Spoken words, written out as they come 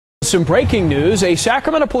some breaking news. A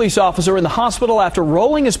Sacramento police officer in the hospital after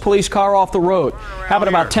rolling his police car off the road. Happened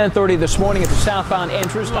about 10:30 this morning at the southbound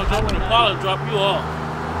entrance. Drop you off.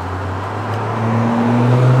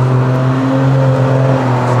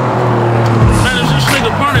 Man, is this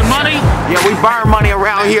nigga burning money? Yeah, we burn money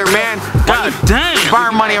around here, man. God damn.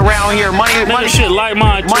 Burn money around here. Money shit like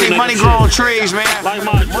mine too. Money grow on trees, man. Like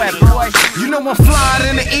mine too. You know I'm flying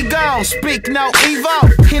in the ego, speak no evil.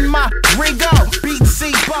 In my Ringo, beat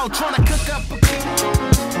C-Bo, trying to cook up a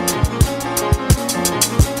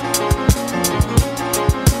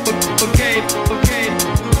okay.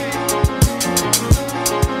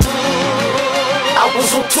 I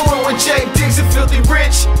was on tour with Jay Diggs and Philthy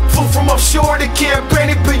Rich. Flew from offshore to campaign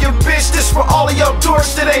and be your bitch. This for all of y'all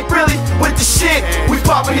dorks that ain't really with the shit. We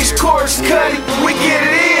poppin' these chords, cut it, we get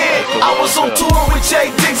it in. I was on tour with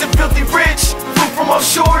Jay Diggs and Philthy Rich. Flew from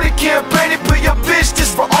offshore to campaign and be your bitch.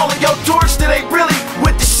 This for all of y'all dorks that ain't really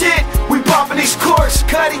with the shit. We poppin' these chords,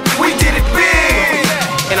 cut it, we did it big.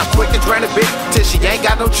 And I'm quick to drain a bitch till she ain't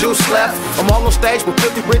got no juice left. I'm all on stage with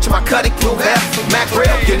Philthy Rich and my cutting crew left. Mac Rell,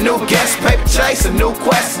 your new guest, Paper Chase, a new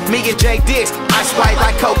quest. Me and Jay Diggs, ice white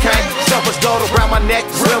like cocaine. So much gold around my neck,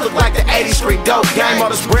 real look like the 80th Street dope game. All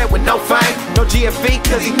this bread with no fame, no GFE,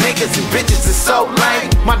 cause these niggas and bitches is so lame.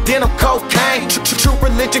 My denim cocaine, true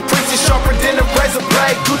religion creeps is sharper than a razor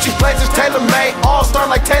blade. Gucci blazers tailor made, all star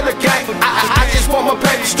like Taylor Gang. I just want my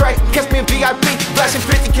paper straight, catch me in VIP, flashing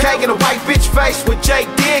 50K in a white bitch face with Jay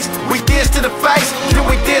Diggs. We diss to the face, then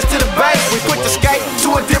we diss to the base. We put the skate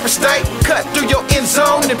to a different state, cut through your end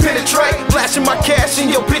zone and penetrate, flashing my cash in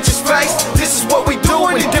your bitch's face. This is what we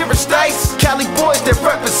do in different states. Cali boys that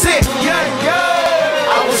represent.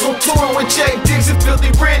 I was on tour with Jay Diggs and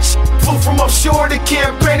Philthy Rich. Flew from offshore to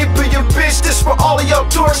campaign and be your bitch. This for all of y'all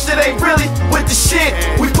dorks that ain't really with the shit.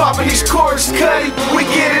 We poppin' these chords, cut it, we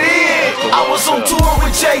get it in. I was on tour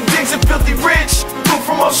with Jay Diggs and Philthy Rich. Flew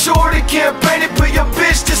from offshore to campaign and be your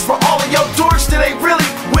bitch. This for all of y'all dorks that ain't really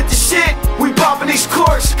with the shit. We poppin' these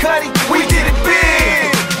chords, cut it, we did it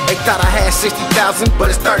big. They thought I had 60,000, but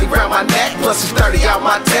it's 30 round my neck, plus it's 30 out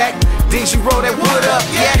my tech. Diggs, you roll that wood up,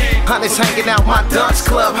 yeah. Hunters hanging out my dunce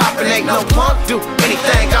club, hopping ain't no punk. Do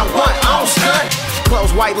anything I want, I don't stunt.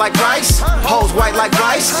 Clothes white like rice, hoes white like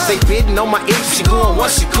rice. They bidding on my itch, she going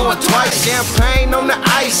once, she going twice. Champagne on the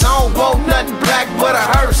ice, I don't want nothing black but a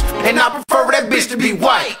hearse, and I prefer that bitch to be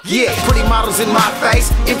white. Yeah, pretty models in my face,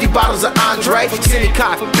 empty bottles of Andre. Cindy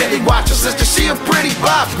Cock, Billy watch her sister, she a pretty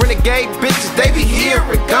bop. Renegade bitches, they be here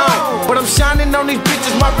and gone, but I'm shining on these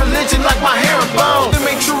bitches, my religion like my hair and bone. Them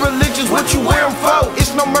ain't true religions, what you wear them for?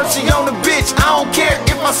 It's no mercy on the bitch, I don't care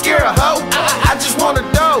if I scare a hoe. I just want a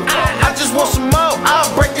dough, I just want some more. I'll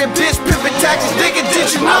break that bitch, pimpin' taxes, nigga,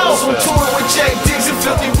 did you know? I was on tour with Jay Diggs and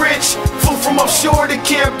Philthy Rich. Flew from offshore to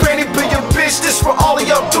campaign and be your bitch. This for all of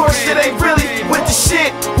y'all dorks that ain't